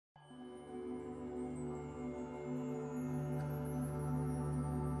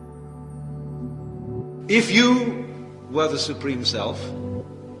If you were the Supreme Self,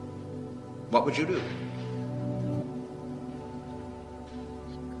 what would you do?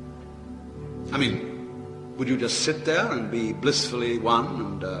 I mean, would you just sit there and be blissfully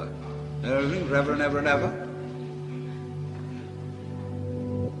one and everything forever and ever and ever?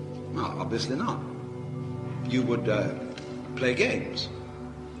 No, obviously not. You would play games.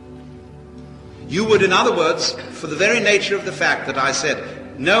 You would, in other words, for the very nature of the fact that I said,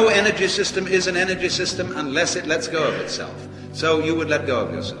 no energy system is an energy system unless it lets go of itself. So you would let go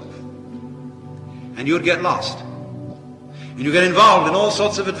of yourself. And you would get lost. And you get involved in all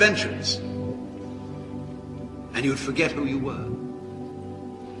sorts of adventures. And you would forget who you were.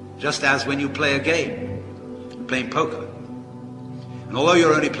 Just as when you play a game, playing poker. And although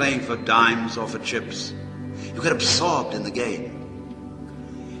you're only playing for dimes or for chips, you get absorbed in the game.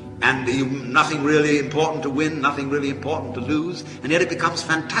 And nothing really important to win, nothing really important to lose, and yet it becomes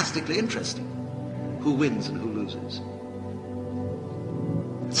fantastically interesting who wins and who loses.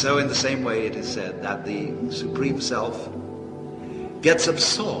 So in the same way it is said that the Supreme Self gets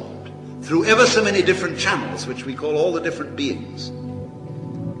absorbed through ever so many different channels, which we call all the different beings,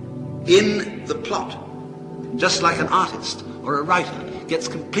 in the plot, just like an artist or a writer gets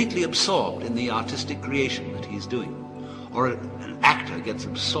completely absorbed in the artistic creation that he's doing, or an actor gets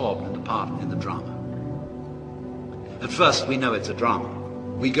absorbed in the part in the drama. At first we know it's a drama.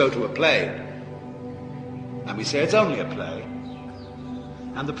 We go to a play and we say it's only a play,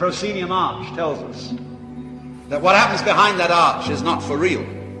 and the proscenium arch tells us that what happens behind that arch is not for real,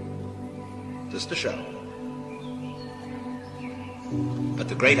 just a show. But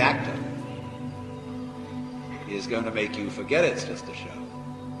the great actor is going to make you forget it's just a show.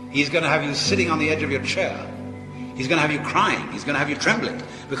 He's going to have you sitting on the edge of your chair. He's going to have you crying. He's going to have you trembling,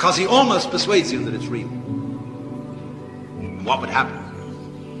 because he almost persuades you that it's real. And what would happen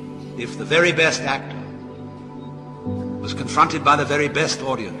if the very best actor was confronted by the very best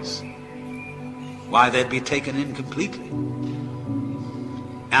audience? Why, they'd be taken in completely.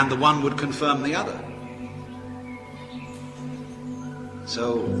 And the one would confirm the other.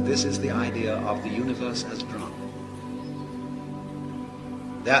 So this is the idea of the universe as drama.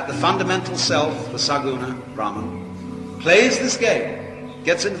 That the fundamental self, the Saguna, Brahman, plays this game,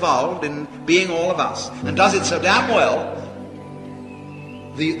 gets involved in being all of us, and does it so damn well,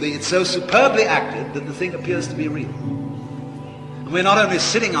 it's so superbly acted that the thing appears to be real. And we're not only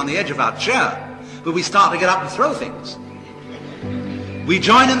sitting on the edge of our chair, but we start to get up and throw things. We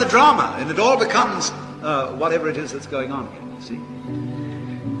join in the drama, and it all becomes whatever it is that's going on here, you see.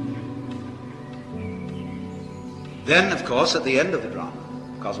 Then, of course, at the end of the drama,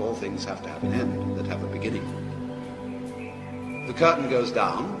 because all things have to have an end that have a beginning, the curtain goes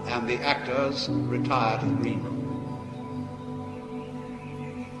down and the actors retire to the green room.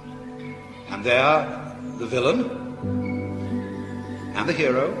 And there the villain and the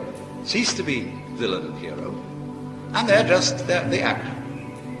hero cease to be villain and hero, and they're just the actor.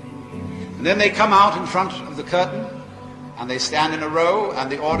 And then they come out in front of the curtain and they stand in a row, and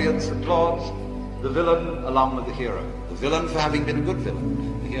the audience applauds the villain along with the hero. The villain for having been a good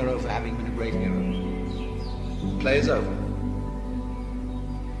villain, the hero for having been a great hero. The play is over.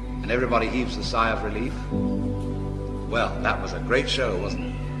 And everybody heaves a sigh of relief. Well, that was a great show, wasn't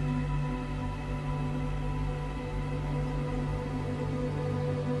it?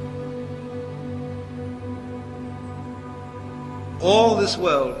 All this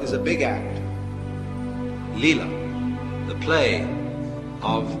world is a big act. Leela, the play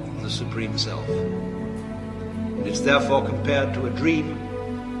of the Supreme Self. And it's therefore compared to a dream,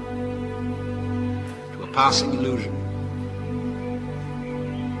 to a passing illusion.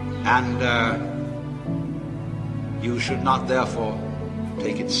 And you should not therefore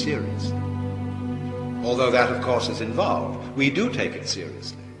take it seriously. Although that, of course, is involved. We do take it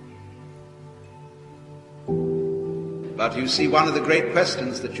seriously. But you see, one of the great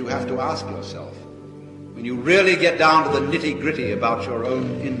questions that you have to ask yourself, when you really get down to the nitty-gritty about your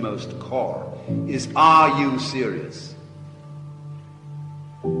own inmost core, is, are you serious?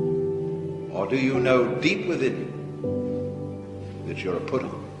 Or do you know deep within you that you're a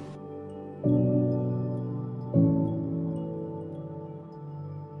put-on?